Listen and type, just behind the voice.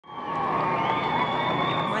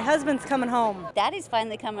husband's coming home. Daddy's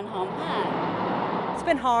finally coming home, huh? It's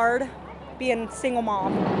been hard being a single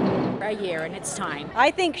mom. A year, and it's time.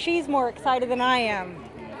 I think she's more excited than I am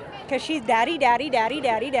because she's daddy, daddy, daddy,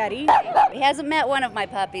 daddy, daddy. He hasn't met one of my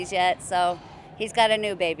puppies yet, so he's got a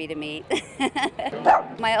new baby to meet.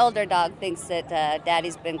 My older dog thinks that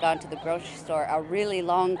Daddy's been gone to the grocery store a really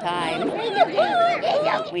long time.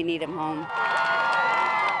 We need him home.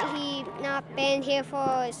 He's not been here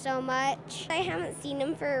for so much. I haven't seen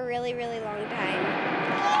him for a really, really long time.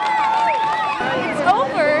 It's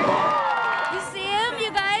over. You see him,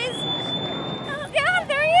 you guys? Oh, yeah,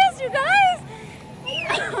 there he is, you guys.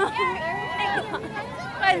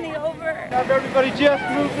 Finally over. Have everybody just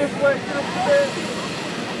move this way.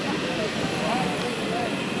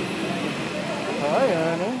 Hi,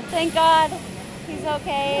 Anna. Thank God he's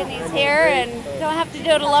okay and he's here and don't have to do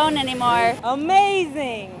it alone anymore.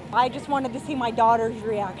 Amazing. I just wanted to see my daughter's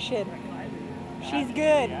reaction. She's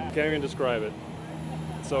good. Can't even describe it.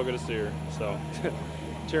 It's so good to see her. So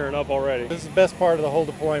cheering up already. This is the best part of the whole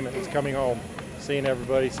deployment, is coming home. Seeing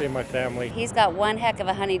everybody, seeing my family. He's got one heck of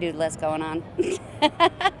a honeydew list going on.